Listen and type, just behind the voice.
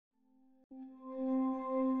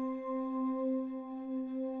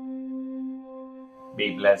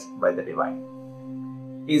Be blessed by the divine.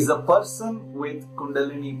 Is the person with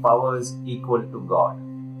Kundalini powers equal to God?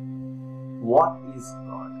 What is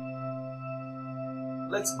God?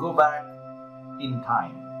 Let's go back in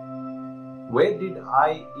time. Where did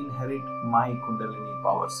I inherit my Kundalini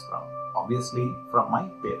powers from? Obviously from my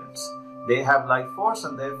parents. They have life force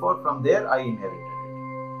and therefore from there I inherited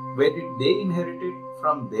it. Where did they inherit it?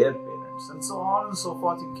 From their parents. And so on and so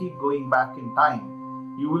forth. You keep going back in time.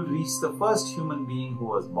 You will reach the first human being who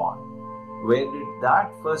was born. Where did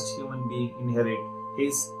that first human being inherit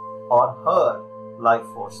his or her life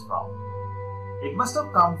force from? It must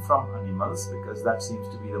have come from animals, because that seems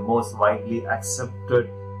to be the most widely accepted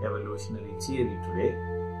evolutionary theory today.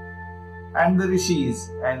 And the rishis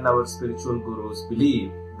and our spiritual gurus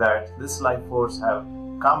believe that this life force have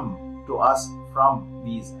come to us from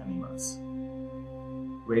these animals.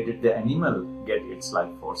 Where did the animal get its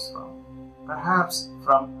life force from? Perhaps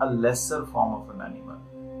from a lesser form of an animal.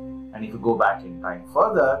 And if you go back in time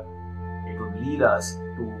further, it would lead us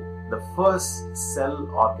to the first cell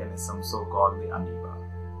organism, so-called the amoeba.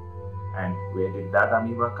 And where did that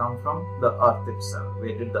amoeba come from? The earth itself.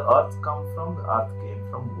 Where did the earth come from? The earth came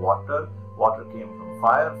from water. Water came from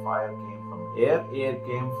fire. Fire came from air. Air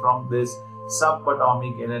came from this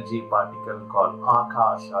subatomic energy particle called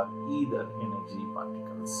Akash, or ether energy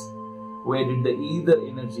particles. Where did the ether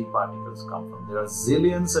energy particles come from? There are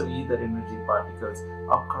zillions of ether energy particles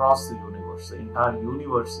across the universe. The entire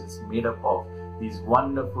universe is made up of these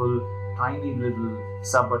wonderful, tiny little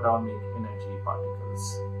subatomic energy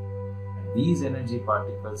particles. And these energy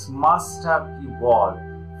particles must have evolved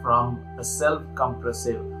from a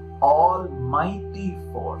self-compressive, almighty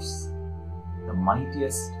force, the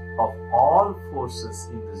mightiest of all forces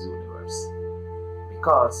in this universe.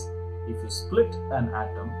 Because if you split an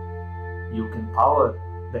atom, you can power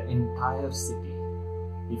the entire city.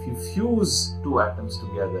 If you fuse two atoms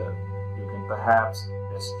together, you can perhaps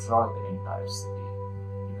destroy the entire city.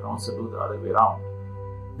 You can also do the other way around.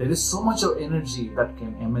 There is so much of energy that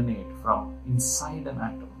can emanate from inside an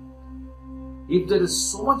atom. If there is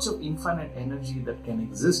so much of infinite energy that can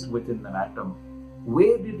exist within an atom,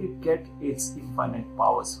 where did it get its infinite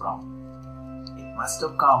powers from? It must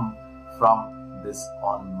have come from this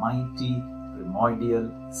almighty primordial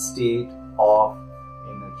state of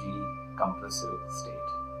energy compressive state.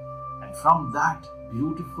 And from that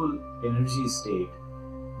beautiful energy state,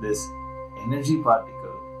 this energy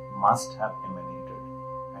particle must have emanated.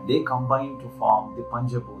 And they combine to form the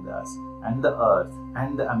Panchabhutas and the earth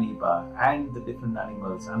and the amoeba and the different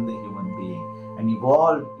animals and the human being, and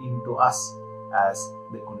evolved into us as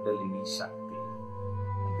the Kundalini Shakti.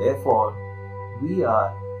 And therefore, we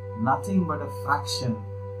are nothing but a fraction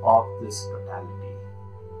of this totality.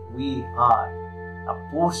 We are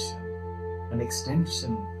a portion, an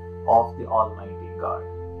extension of the Almighty God.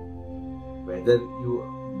 Whether you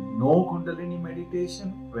know Kundalini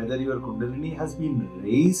meditation, whether your Kundalini has been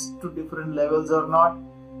raised to different levels or not,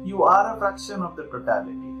 you are a fraction of the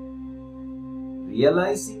totality.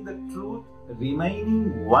 Realizing the truth,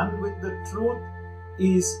 remaining one with the truth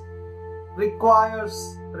is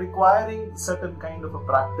requiring certain kind of a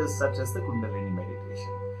practice such as the Kundalini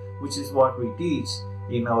meditation, which is what we teach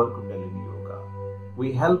in our Kundalini Yoga.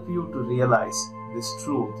 We help you to realize this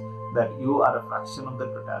truth that you are a fraction of the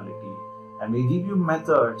totality, and we give you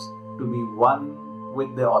methods to be one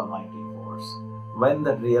with the Almighty Force. When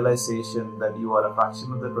that realization that you are a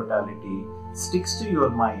fraction of the totality sticks to your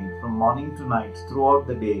mind from morning to night throughout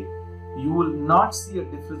the day, you will not see a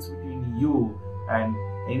difference between you and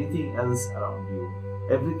anything else around you.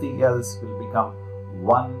 Everything else will become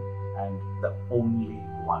one and the only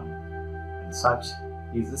one. And such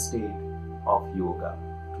is the state of yoga.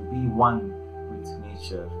 To be one with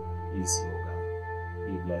nature is yoga.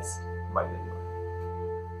 Be blessed by the Lord.